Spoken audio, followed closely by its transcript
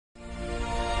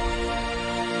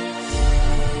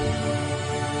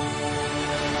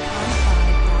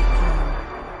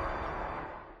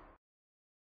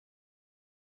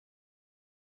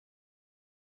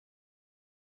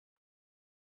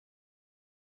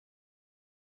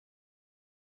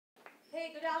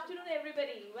Hey, good afternoon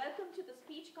everybody. Welcome to the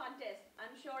speech contest.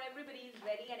 I'm sure everybody is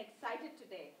ready and excited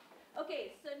today.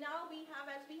 Okay, so now we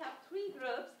have three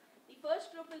groups. The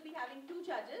first group will be having 2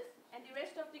 judges and the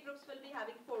rest of the groups will be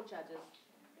having 4 judges.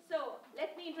 So,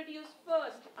 let me introduce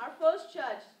first our first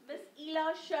judge, Miss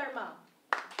Ela Sharma.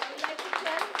 I would like to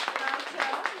tell about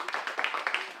her.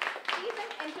 She's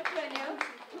an entrepreneur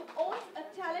who owns a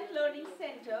talent learning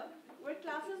center where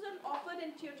classes are offered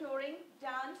in tutoring,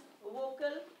 dance,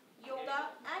 vocal, yoga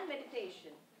and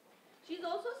meditation. She is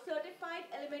also a certified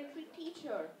elementary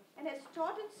teacher and has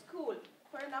taught in school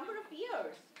for a number of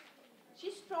years. She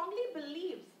strongly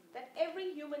believes that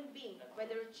every human being,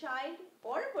 whether a child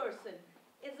or a person,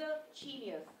 is a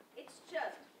genius. It's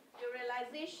just your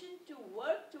realization to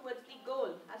work towards the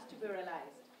goal has to be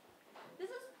realized.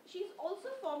 She's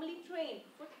also formally trained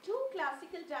for 2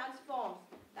 classical dance forms,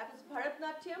 that is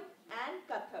Bharatanatyam and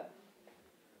Kathak.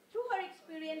 Through her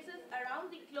experiences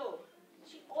around the globe,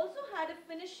 she also had a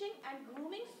finishing and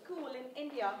grooming school in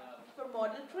India for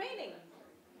model training.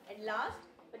 And last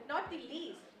but not the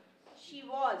least, she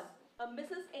was a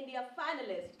Mrs. India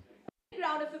finalist. A big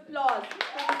round of applause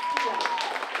for Ms. Ela.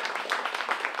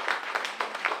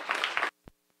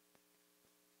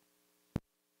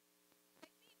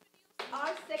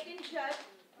 Our second judge,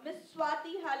 Ms.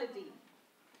 Swati Haladi.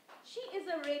 She is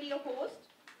a radio host,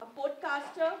 a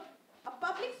podcaster, a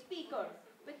public speaker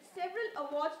with several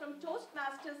awards from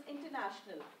Toastmasters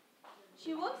International.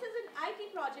 She works as an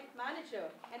IT project manager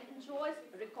and enjoys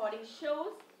recording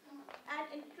shows and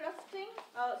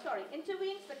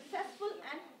interviewing successful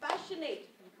and passionate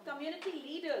community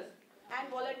leaders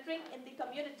and volunteering in the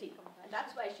community. And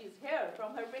that's why she's here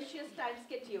from her precious time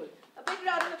schedule. A big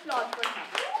round of applause for her.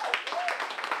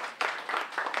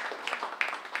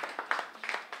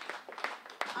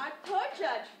 Our third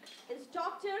judge is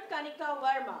Dr. Kanika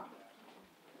Verma.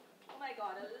 Oh my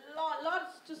God,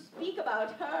 lots to speak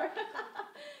about her.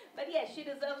 But yes, she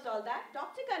deserves all that.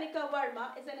 Dr. Kanika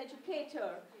Verma is an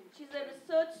educator. She's a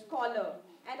research scholar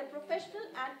and a professional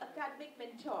and academic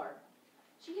mentor.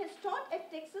 She has taught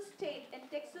at Texas State and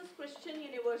Texas Christian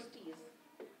Universities.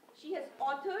 She has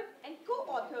authored and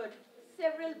co-authored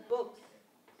several books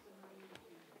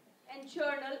and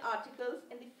journal articles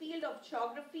in the field of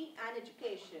geography and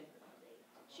education.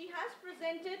 She has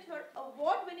presented her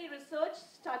award-winning research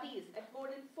studies at more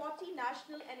than 40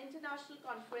 national and international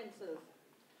conferences.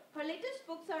 Her latest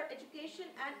books are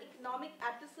Education and Economic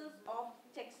Atlases of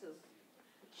Texas.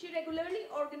 She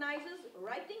regularly organizes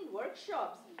writing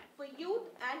workshops for youth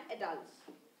and adults.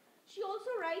 She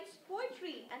also writes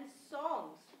poetry and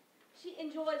songs. She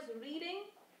enjoys reading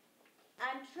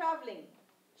and traveling.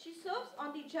 She serves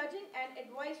on the judging and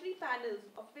advisory panels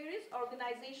of various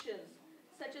organizations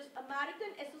such as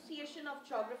American Association of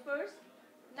Geographers,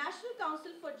 National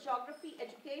Council for Geography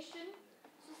Education,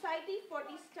 Society for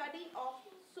the Study of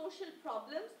Social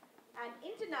Problems, and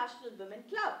International Women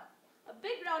Club. A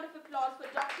big round of applause for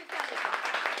Dr. Kanika.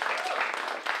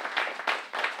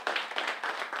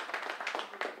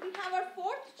 We have our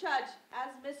fourth judge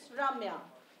as Ms. Ramya.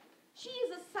 She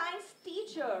is a science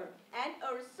teacher and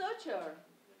a researcher.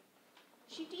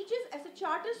 She teaches at a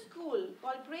charter school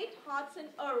called Great Hearts in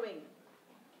Irving.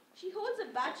 She holds a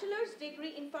bachelor's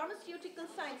degree in pharmaceutical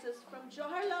sciences from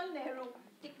Jawaharlal Nehru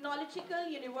Technological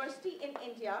University in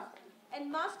India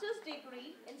and master's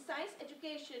degree in science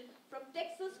education from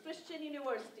Texas Christian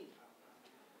University.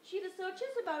 She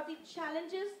researches about the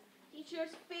challenges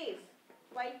teachers face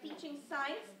while teaching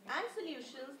science and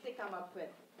solutions they come up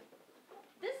with.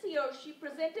 This year, she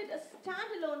presented a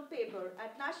standalone paper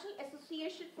at National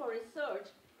Association for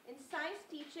Research in Science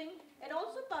Teaching and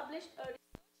also published a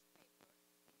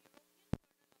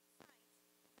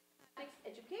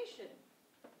education.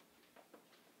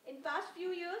 In past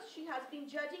few years, she has been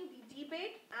judging the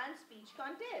debate and speech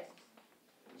contests.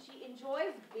 She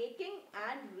enjoys baking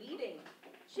and reading.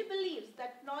 She believes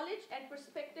that knowledge and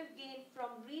perspective gained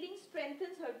from reading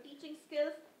strengthens her teaching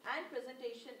skills and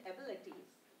presentation abilities.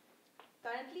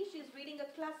 Currently, she is reading a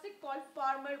classic called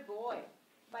Farmer Boy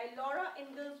by Laura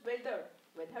Ingalls Wilder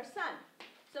with her son.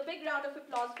 So big round of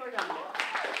applause for Ramya.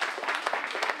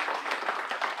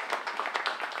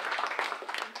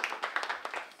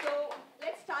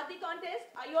 Start the contest.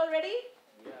 Are you all ready?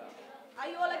 Yeah. Are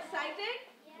you all excited?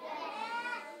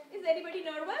 Yes. Is anybody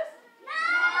nervous? No.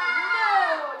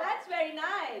 No. That's very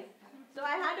nice. So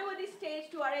I hand over the stage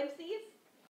to our MCs.